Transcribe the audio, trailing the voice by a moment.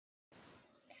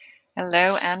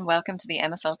Hello and welcome to the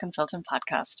MSL Consultant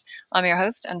podcast. I'm your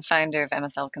host and founder of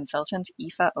MSL Consultant,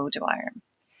 Aoife O'Dwyer.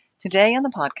 Today on the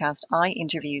podcast, I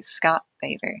interview Scott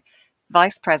Baver,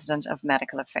 Vice President of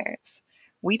Medical Affairs.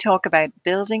 We talk about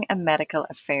building a medical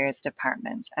affairs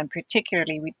department, and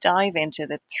particularly we dive into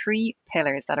the three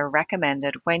pillars that are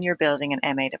recommended when you're building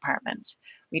an MA department.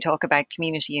 We talk about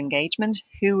community engagement,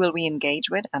 who will we engage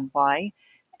with and why,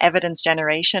 evidence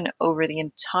generation over the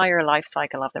entire life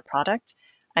cycle of the product,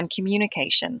 and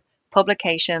communication,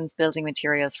 publications, building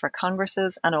materials for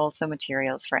congresses, and also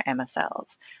materials for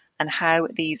MSLs, and how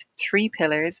these three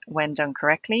pillars, when done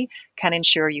correctly, can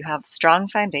ensure you have strong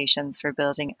foundations for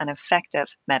building an effective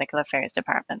medical affairs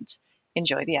department.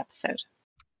 Enjoy the episode.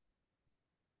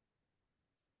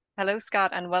 Hello,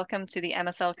 Scott, and welcome to the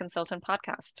MSL Consultant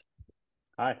podcast.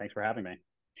 Hi, thanks for having me.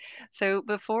 So,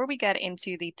 before we get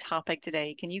into the topic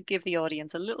today, can you give the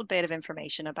audience a little bit of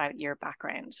information about your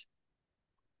background?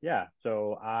 Yeah,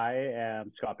 so I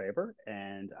am Scott Baver,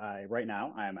 and right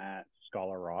now I'm at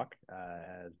Scholar Rock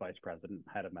as Vice President,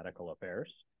 Head of Medical Affairs.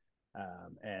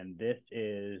 And this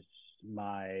is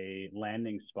my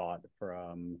landing spot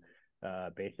from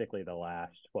basically the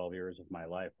last 12 years of my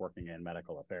life working in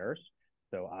medical affairs.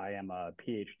 So I am a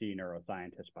PhD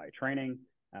neuroscientist by training,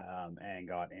 and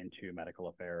got into medical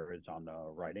affairs on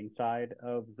the writing side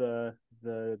of the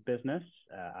business.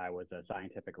 I was a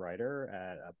scientific writer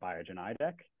at Biogen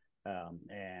IDEC,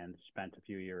 and spent a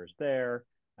few years there,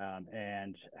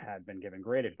 and had been given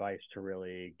great advice to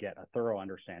really get a thorough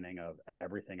understanding of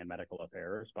everything in medical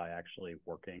affairs by actually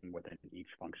working within each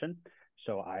function.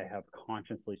 So I have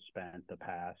consciously spent the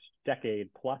past decade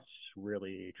plus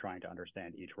really trying to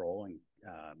understand each role and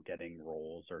getting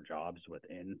roles or jobs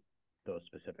within those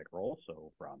specific roles.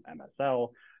 So from MSL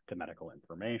to medical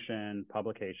information,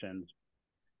 publications,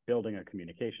 building a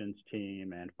communications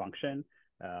team and function,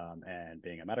 and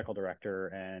being a medical director,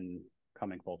 and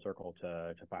coming full circle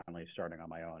to finally starting on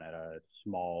my own at a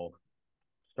small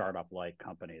startup-like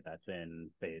company that's in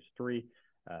phase 3,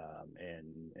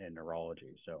 in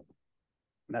neurology. So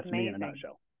that's me in a Amazing.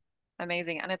 nutshell.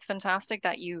 Amazing. And it's fantastic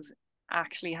that you've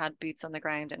actually had boots on the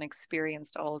ground and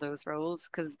experienced all those roles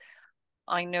because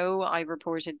I know I've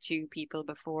reported to people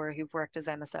before who've worked as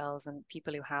MSLs and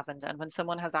people who haven't. And when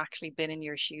someone has actually been in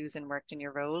your shoes and worked in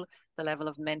your role, the level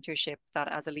of mentorship that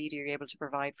as a leader you're able to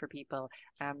provide for people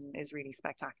is really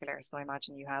spectacular. So I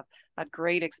imagine you have a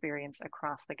great experience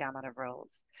across the gamut of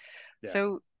roles. Yeah.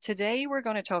 So today we're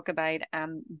going to talk about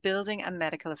building a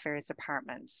medical affairs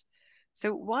department.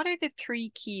 So what are the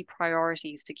three key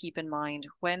priorities to keep in mind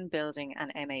when building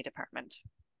an MA department?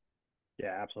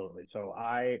 Yeah, absolutely. So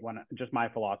when just my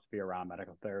philosophy around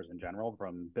medical affairs in general,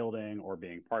 from building or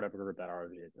being part of a group that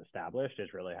already is established,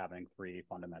 is really having three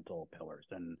fundamental pillars.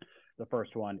 And the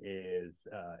first one is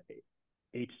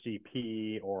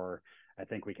HCP, or I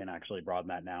think we can actually broaden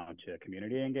that now to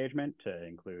community engagement to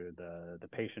include the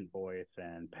patient voice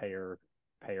and payer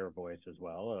voice as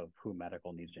well of who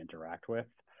medical needs to interact with.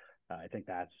 I think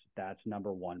that's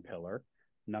number one pillar.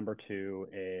 Number two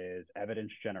is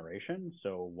evidence generation.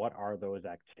 So what are those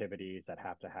activities that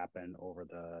have to happen over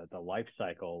the life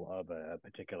cycle of a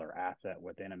particular asset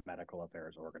within a medical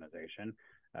affairs organization?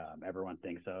 Everyone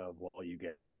thinks of, well, you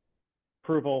get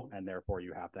approval and therefore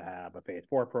you have to have a phase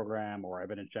 4 program or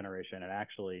evidence generation. It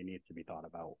actually needs to be thought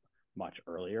about much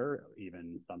earlier,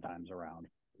 even sometimes around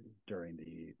during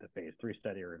the phase 3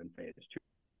 study or even phase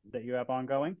 2 that you have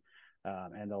ongoing.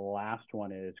 And the last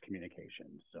one is communication.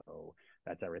 So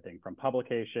that's everything from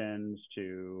publications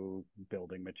to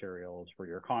building materials for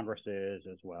your congresses,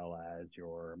 as well as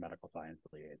your medical science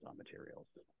liaison materials.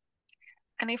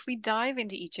 And if we dive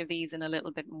into each of these in a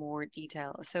little bit more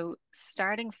detail, so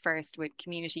starting first with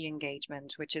community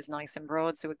engagement, which is nice and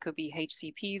broad, so it could be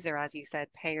HCPs or, as you said,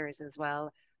 payers as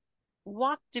well.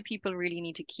 What do people really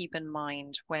need to keep in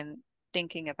mind when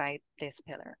thinking about this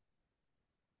pillar?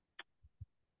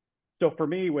 So for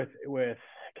me, with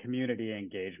community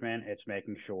engagement, it's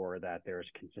making sure that there's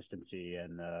consistency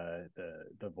in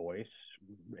the voice,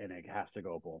 and it has to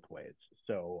go both ways.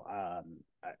 So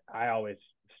I always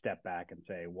step back and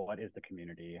say, what is the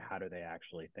community? How do they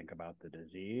actually think about the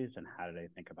disease, and how do they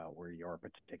think about where your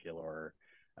particular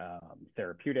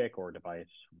therapeutic or device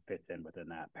fits in within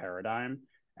that paradigm?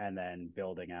 And then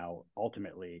building out,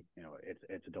 ultimately,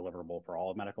 it's a deliverable for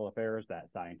all of medical affairs, that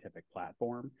scientific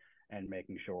platform, and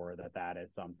making sure that that is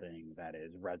something that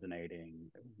is resonating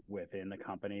within the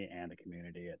company and the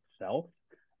community itself.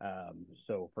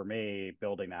 So for me,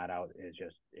 building that out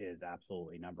is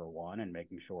absolutely number one, and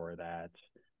making sure that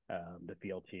the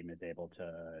field team is able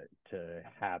to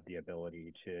have the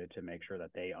ability to make sure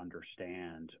that they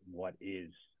understand what is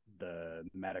the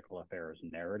medical affairs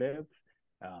narrative,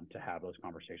 to have those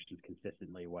conversations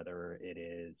consistently, whether it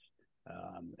is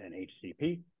an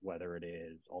HCP, whether it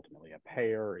is ultimately a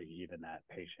payer, or even that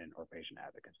patient or patient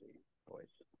advocacy voice.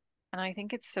 And I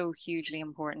think it's so hugely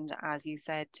important, as you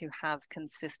said, to have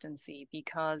consistency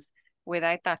because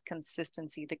without that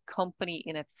consistency, the company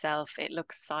in itself, it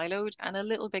looks siloed and a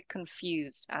little bit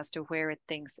confused as to where it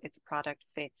thinks its product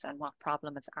fits and what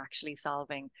problem it's actually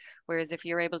solving. Whereas if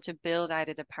you're able to build out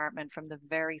a department from the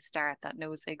very start that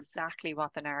knows exactly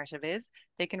what the narrative is,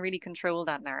 they can really control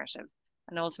that narrative.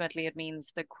 And ultimately, it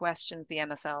means the questions the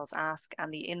MSLs ask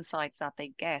and the insights that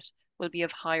they get will be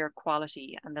of higher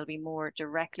quality and they'll be more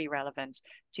directly relevant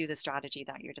to the strategy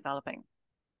that you're developing.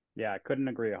 Yeah, I couldn't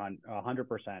agree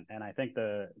 100%. And I think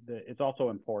it's also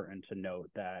important to note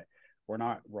that we're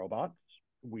not robots.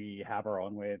 We have our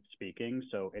own way of speaking,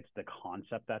 so it's the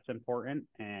concept that's important.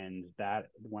 And that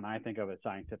when I think of a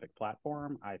scientific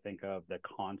platform, I think of the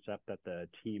concept that the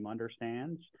team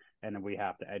understands, and we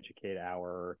have to educate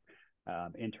our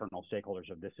internal stakeholders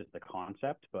of this is the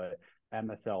concept. But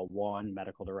MSL1,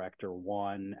 medical director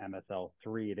 1,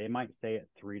 MSL3, they might say it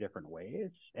three different ways,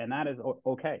 and that is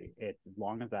okay. It's as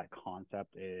long as that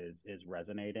concept is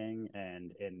resonating,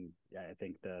 and I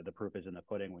think the proof is in the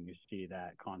pudding when you see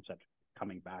that concept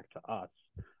coming back to us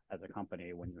as a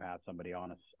company when you have somebody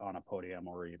on a podium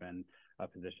or even a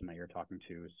physician that you're talking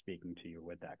to speaking to you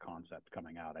with that concept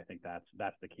coming out. I think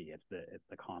that's the key. It's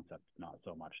the concept, not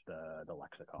so much the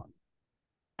lexicon.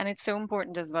 And it's so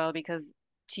important as well because,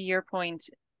 to your point,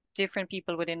 different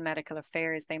people within medical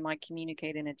affairs, they might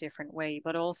communicate in a different way,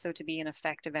 but also to be an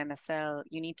effective MSL,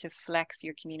 you need to flex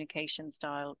your communication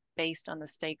style based on the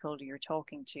stakeholder you're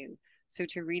talking to. So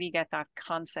to really get that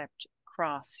concept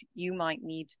across, you might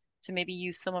need to maybe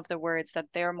use some of the words that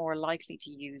they're more likely to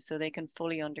use so they can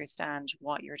fully understand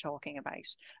what you're talking about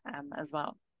as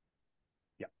well.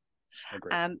 Yeah,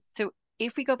 agreed. So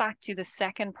if we go back to the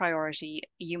second priority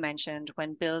you mentioned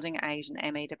when building out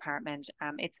an MA department,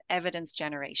 it's evidence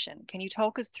generation. Can you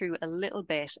talk us through a little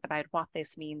bit about what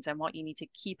this means and what you need to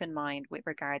keep in mind with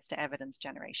regards to evidence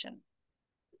generation?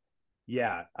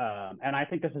 Yeah, and I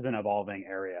think this is an evolving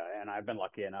area, and I've been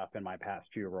lucky enough in my past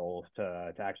few roles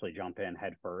to actually jump in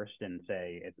head first and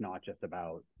say it's not just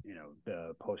about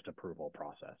the post approval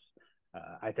process.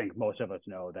 I think most of us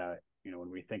know that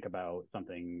when we think about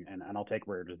something, and I'll take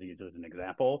rare disease as an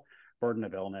example. Burden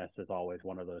of illness is always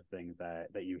one of those things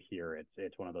that you hear.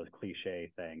 It's one of those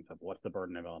cliche things of what's the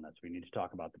burden of illness. We need to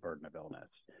talk about the burden of illness.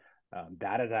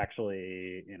 That is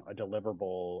actually a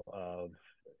deliverable of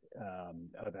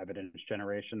evidence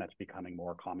generation that's becoming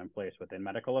more commonplace within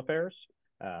medical affairs.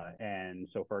 And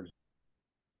so, for example,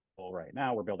 right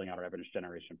now we're building out our evidence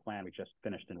generation plan. We just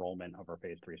finished enrollment of our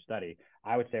phase 3 study.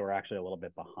 I would say we're actually a little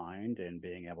bit behind in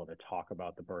being able to talk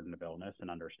about the burden of illness and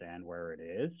understand where it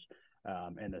is,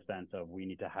 in the sense of we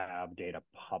need to have data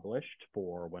published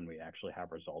for when we actually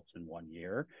have results in 1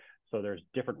 year. So there's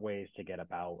different ways to get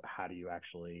about how do you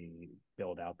actually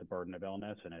build out the burden of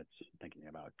illness, and it's thinking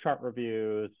about chart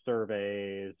reviews,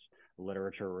 surveys,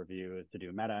 literature reviews, to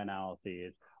do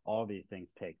meta-analyses. All of these things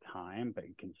take time, but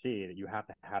you can see that you have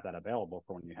to have that available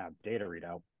for when you have data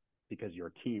readout, because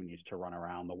your team needs to run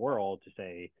around the world to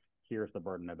say, here's the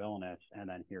burden of illness, and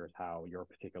then here's how your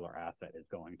particular asset is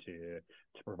going to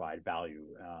provide value,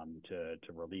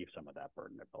 to relieve some of that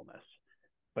burden of illness.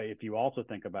 But if you also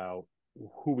think about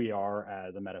who we are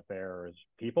as a med affairs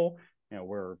people,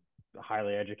 we're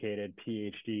highly educated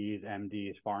PhDs,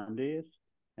 MDs, PharmDs.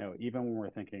 Even when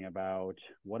we're thinking about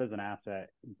what does an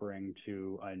asset bring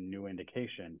to a new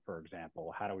indication, for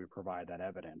example, how do we provide that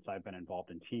evidence? I've been involved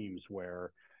in teams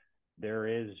where there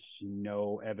is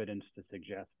no evidence to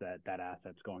suggest that that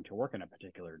asset's going to work in a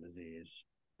particular disease.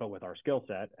 But with our skill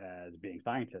set as being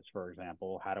scientists, for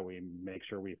example, how do we make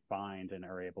sure we find and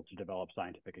are able to develop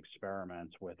scientific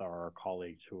experiments with our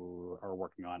colleagues who are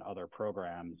working on other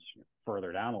programs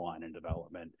further down the line in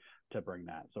development to bring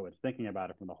that? So it's thinking about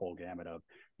it from the whole gamut of,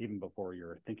 even before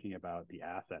you're thinking about the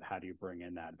asset, how do you bring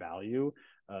in that value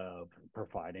of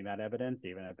providing that evidence,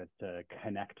 even if it's to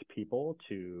connect people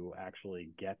to actually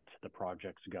get the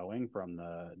projects going from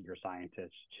your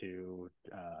scientists to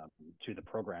the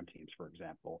program teams, for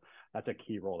example. That's a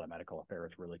key role that medical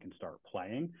affairs really can start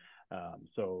playing.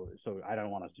 So I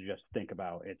don't want us to just think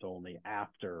about it's only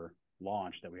after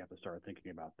launch that we have to start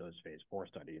thinking about those phase 4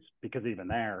 studies, because even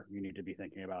there you need to be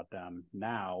thinking about them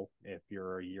now if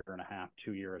you're a year and a half,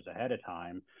 2 years ahead of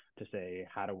time, to say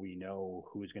how do we know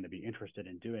who's going to be interested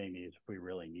in doing these if we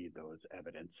really need those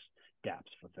evidence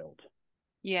gaps fulfilled.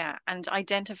 Yeah, and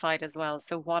identified as well.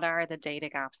 So, what are the data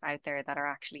gaps out there that are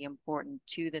actually important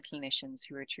to the clinicians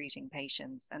who are treating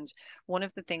patients? And one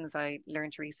of the things I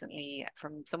learned recently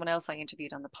from someone else I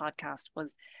interviewed on the podcast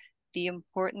was the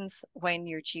importance when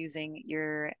you're choosing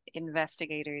your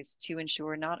investigators to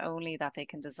ensure not only that they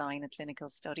can design a clinical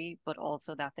study, but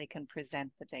also that they can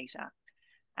present the data.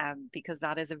 Because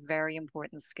that is a very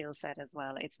important skill set as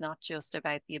well. It's not just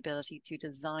about the ability to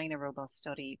design a robust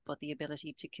study, but the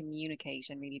ability to communicate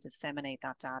and really disseminate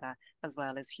that data as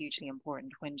well is hugely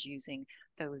important when choosing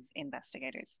those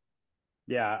investigators.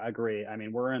 Yeah, I agree. I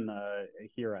mean, we're in the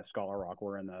here at Scholar Rock,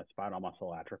 we're in the spinal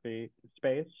muscle atrophy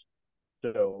space.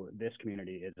 So this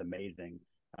community is amazing.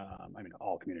 I mean,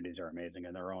 all communities are amazing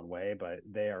in their own way, but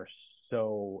they are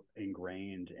so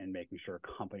ingrained in making sure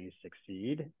companies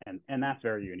succeed, and that's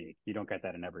very unique. You don't get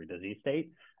that in every disease state.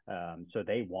 So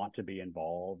they want to be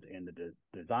involved in the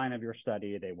design of your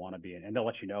study. They want to be in, and they'll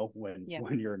let you know when Yeah.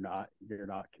 you're not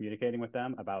communicating with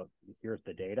them about here's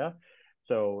the data.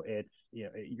 So it's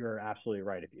you're absolutely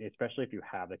right. Especially if you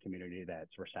have the community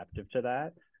that's receptive to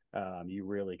that, you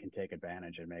really can take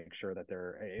advantage and make sure that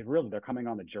they're coming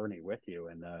on the journey with you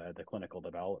in the clinical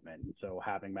development. And so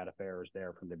having med affairs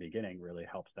there from the beginning really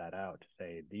helps that out to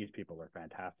say these people are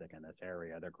fantastic in this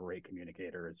area. They're great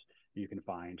communicators. You can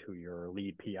find who your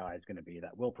lead PI is going to be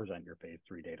that will present your phase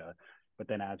 3 data. But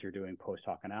then as you're doing post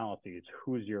hoc analyses,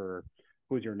 who's your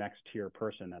next tier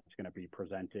person that's going to be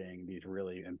presenting these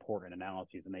really important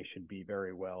analyses, and they should be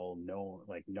very well known,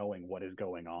 like knowing what is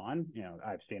going on.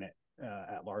 I've seen it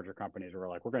at larger companies where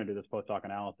like we're going to do this post hoc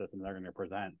analysis and they're going to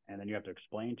present, and then you have to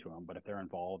explain to them. But if they're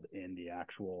involved in the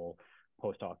actual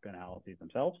post hoc analyses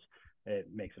themselves, it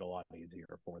makes it a lot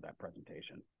easier for that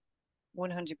presentation.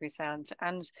 100%.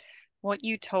 And what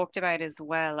you talked about as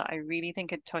well, I really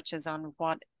think it touches on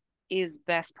what is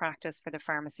best practice for the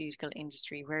pharmaceutical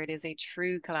industry, where it is a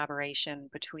true collaboration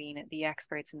between the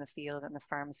experts in the field and the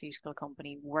pharmaceutical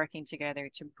company working together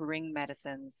to bring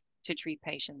medicines to treat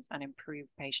patients and improve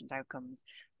patient outcomes.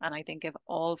 And I think if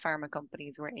all pharma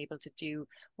companies were able to do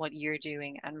what you're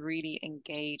doing and really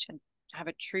engage and have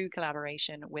a true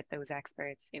collaboration with those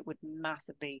experts, it would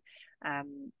massively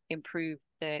improve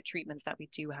the treatments that we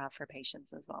do have for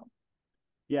patients as well.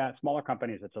 Yeah, smaller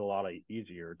companies, it's a lot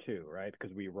easier too, right?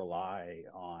 Because we rely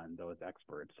on those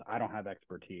experts. I don't have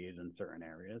expertise in certain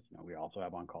areas. We also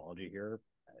have oncology here.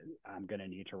 I'm going to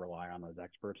need to rely on those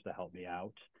experts to help me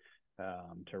out,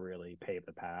 to really pave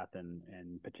the path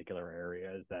in particular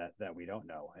areas that we don't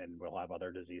know, and we'll have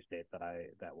other disease states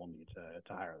that will need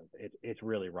to hire. It's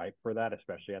really ripe for that,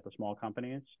 especially at the small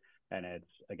companies. And it's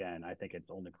again, I think it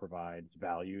only provides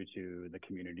value to the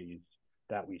communities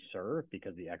that we serve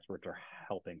because the experts are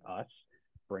helping us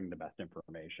bring the best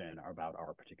information about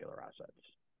our particular assets.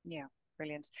 Yeah,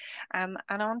 brilliant. And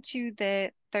on to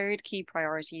the third key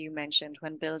priority you mentioned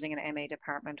when building an MA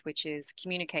department, which is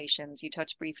communications. You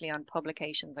touched briefly on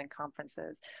publications and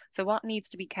conferences. So, what needs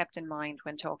to be kept in mind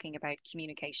when talking about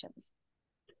communications?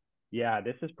 Yeah,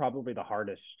 this is probably the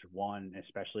hardest one,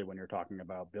 especially when you're talking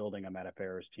about building a med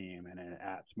affairs team and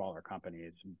at smaller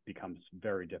companies becomes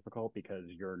very difficult because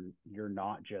you're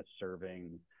not just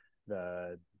serving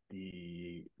the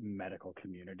medical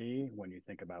community when you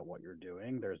think about what you're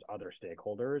doing. There's other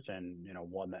stakeholders, and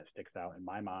one that sticks out in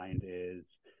my mind is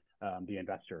the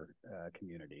investor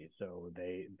community. So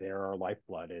they're our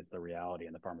lifeblood is the reality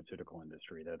in the pharmaceutical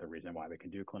industry. They're the reason why we can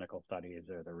do clinical studies.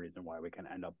 They're the reason why we can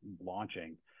end up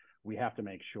launching. We have to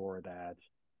make sure that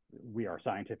we are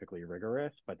scientifically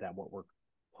rigorous, but that what we're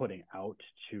putting out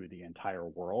to the entire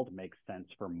world makes sense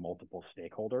for multiple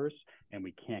stakeholders. And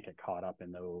we can't get caught up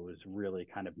in those really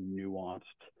kind of nuanced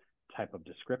type of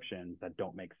descriptions that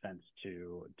don't make sense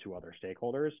to other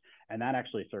stakeholders. And that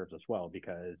actually serves us well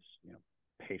because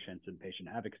patients and patient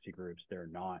advocacy groups, they're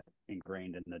not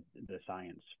ingrained in the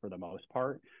science for the most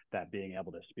part. That being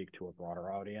able to speak to a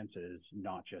broader audience is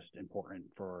not just important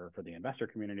for the investor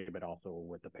community, but also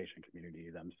with the patient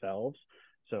community themselves.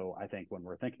 So I think when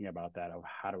we're thinking about that, of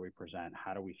how do we present,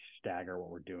 how do we stagger what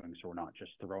we're doing so we're not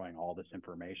just throwing all this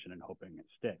information and hoping it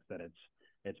sticks, that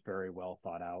it's very well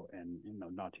thought out and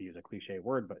not to use a cliche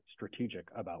word, but strategic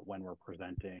about when we're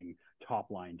presenting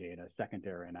top line data,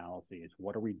 secondary analyses.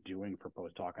 What are we doing for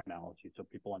post hoc analyses so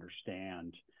people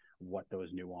understand what those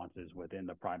nuances within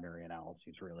the primary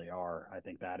analyses really are? I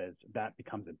think that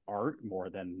becomes an art more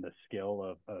than the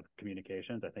skill of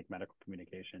communications. I think medical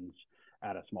communications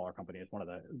at a smaller company is one of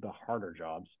the harder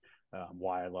jobs.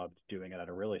 Why I loved doing it at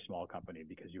a really small company,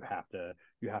 because you have to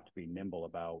be nimble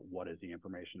about what is the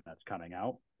information that's coming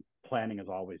out. planning is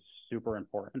always super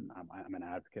important. I'm an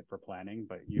advocate for planning,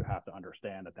 but you have to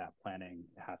understand that that planning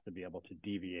has to be able to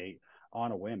deviate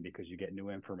on a whim because you get new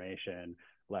information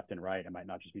left and right. It might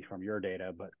not just be from your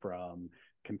data, but from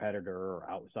competitor or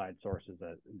outside sources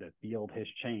that the field has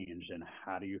changed, and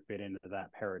how do you fit into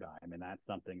that paradigm? And that's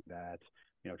something that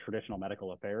traditional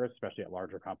medical affairs, especially at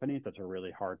larger companies, that's a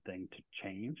really hard thing to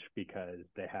change because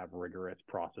they have rigorous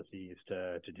processes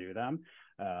to do them.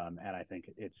 And I think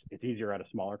it's easier at a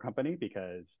smaller company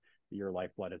because your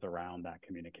lifeblood is around that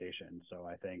communication. So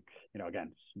I think, again,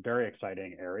 it's very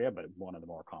exciting area, but one of the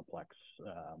more complex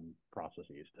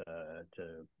processes to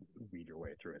weed your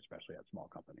way through, especially at small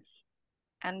companies.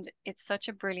 And it's such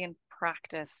a brilliant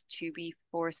practice to be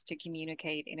forced to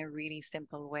communicate in a really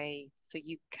simple way. So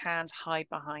you can't hide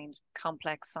behind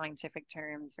complex scientific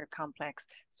terms or complex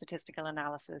statistical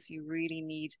analysis. You really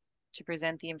need to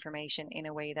present the information in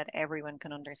a way that everyone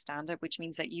can understand it, which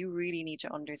means that you really need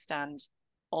to understand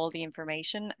all the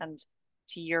information. And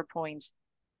to your point,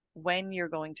 when you're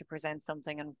going to present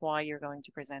something and why you're going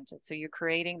to present it. So you're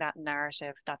creating that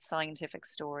narrative, that scientific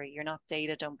story. You're not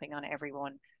data dumping on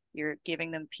everyone. You're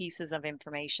giving them pieces of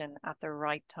information at the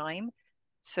right time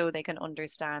so they can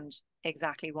understand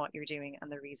exactly what you're doing and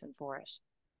the reason for it.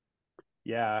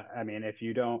 Yeah, I mean, if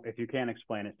you can't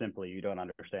explain it simply, you don't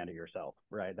understand it yourself,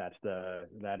 right? That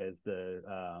is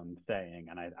the saying,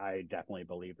 and I definitely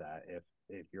believe that.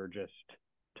 If you're just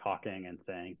talking and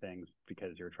saying things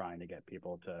because you're trying to get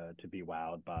people to be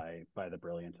wowed by the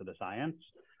brilliance of the science,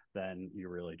 then you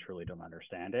really truly don't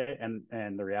understand it.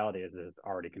 And the reality is it's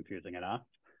already confusing enough.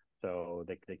 So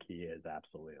the key is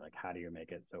absolutely like, how do you make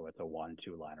it so it's a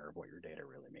 1-2 liner of what your data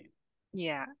really means?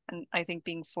 Yeah, and I think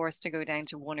being forced to go down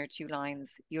to one or two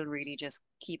lines, you'll really just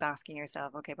keep asking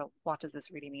yourself, okay, but what does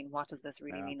this really mean? What does this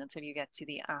really Yeah. mean? Until you get to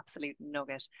the absolute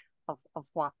nugget of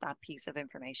what that piece of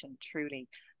information truly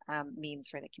means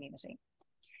for the community.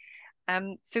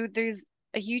 So there's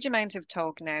a huge amount of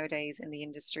talk nowadays in the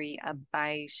industry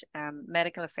about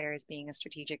medical affairs being a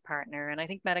strategic partner, and I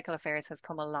think medical affairs has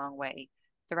come a long way.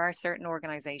 There are certain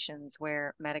organizations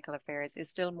where medical affairs is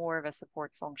still more of a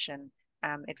support function.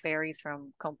 It varies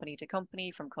from company to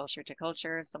company, from culture to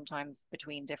culture, sometimes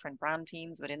between different brand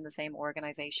teams within the same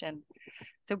organization.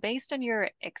 So, based on your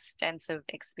extensive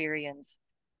experience,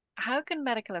 how can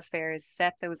medical affairs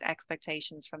set those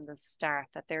expectations from the start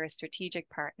that they're a strategic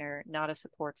partner, not a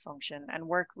support function, and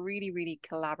work really, really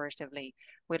collaboratively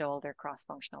with all their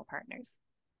cross-functional partners?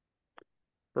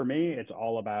 For me, it's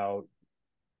all about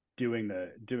doing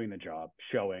the job,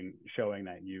 showing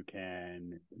that you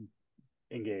can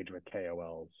engage with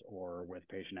KOLs or with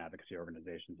patient advocacy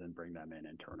organizations and bring them in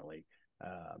internally.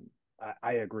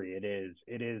 I agree. It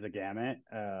is a gamut.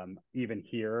 Even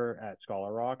here at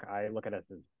Scholar Rock, I look at us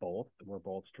as both. We're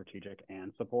both strategic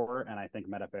and support, and I think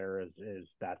MedAffairs is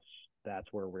that's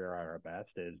where we're at our best,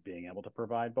 is being able to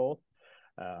provide both.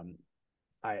 Um,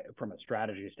 I from a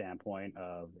strategy standpoint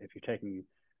of, if you're taking,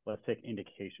 let's take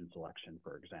indication selection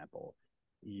for example,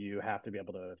 you have to be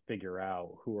able to figure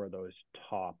out who are those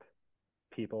top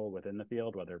people within the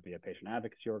field, whether it be a patient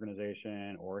advocacy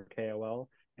organization or a KOL,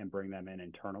 and bring them in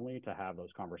internally to have those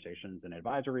conversations in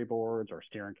advisory boards or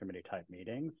steering committee type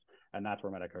meetings. And that's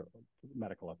where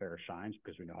medical affairs shines,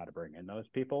 because we know how to bring in those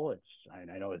people.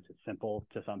 I know it's simple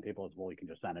to some people, as well, you can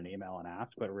just send an email and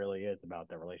ask, but it really is about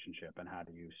the relationship and how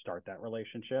do you start that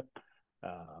relationship.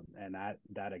 And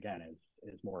that again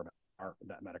is more about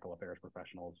that medical affairs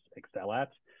professionals excel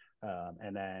at.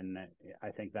 And then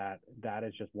I think that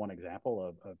is just one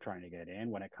example of trying to get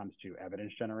in. When it comes to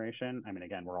evidence generation, I mean,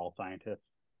 again, we're all scientists,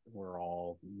 we're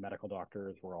all medical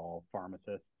doctors, we're all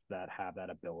pharmacists that have that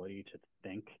ability to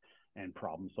think and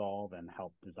problem solve and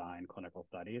help design clinical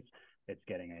studies. It's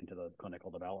getting into those clinical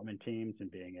development teams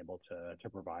and being able to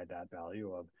provide that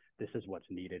value of, this is what's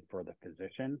needed for the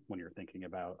physician when you're thinking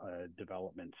about a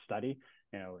development study.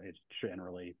 It's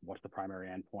generally, what's the primary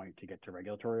endpoint to get to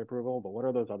regulatory approval, but what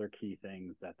are those other key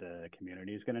things that the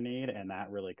community is going to need? And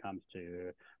that really comes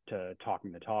to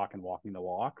talking the talk and walking the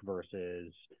walk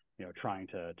versus trying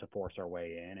to force our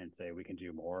way in and say we can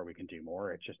do more, we can do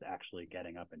more. It's just actually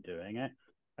getting up and doing it.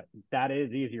 That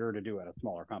is easier to do at a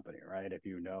smaller company, right? If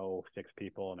you know 6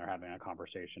 people and they're having a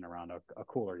conversation around a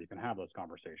cooler, you can have those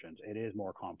conversations. It is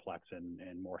more complex and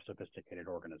more sophisticated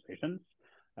organizations,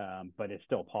 but it's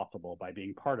still possible by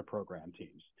being part of program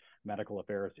teams. Medical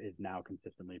affairs is now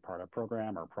consistently part of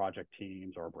program or project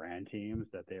teams or brand teams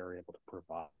that they are able to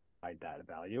provide that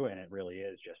value. And it really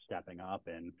is just stepping up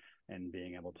and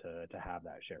being able to have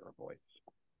that share of voice.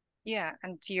 Yeah,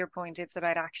 and to your point, it's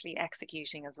about actually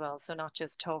executing as well. So not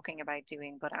just talking about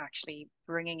doing, but actually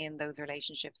bringing in those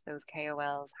relationships, those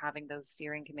KOLs, having those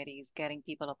steering committees, getting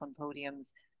people up on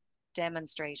podiums,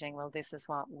 demonstrating, well, this is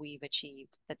what we've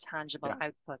achieved, the tangible Yeah,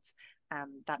 outputs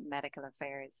that medical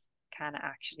affairs can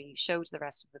actually show to the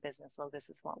rest of the business, well, this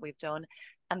is what we've done,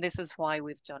 and this is why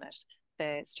we've done it.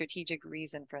 The strategic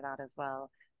reason for that as well.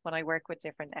 When I work with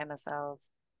different MSLs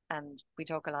and we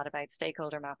talk a lot about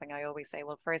stakeholder mapping, I always say,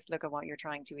 well, first look at what you're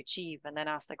trying to achieve and then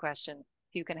ask the question,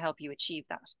 who can help you achieve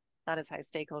that? That is how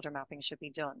stakeholder mapping should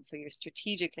be done. So you're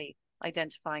strategically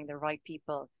identifying the right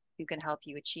people who can help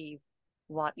you achieve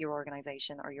what your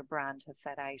organization or your brand has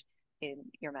set out in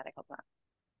your medical plan.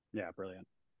 yeah, brilliant.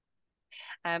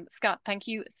 Scott, thank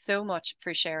you so much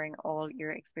for sharing all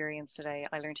your experience today.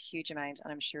 I learned a huge amount,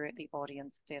 and I'm sure the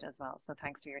audience did as well. So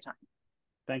thanks for your time.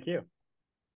 Thank you.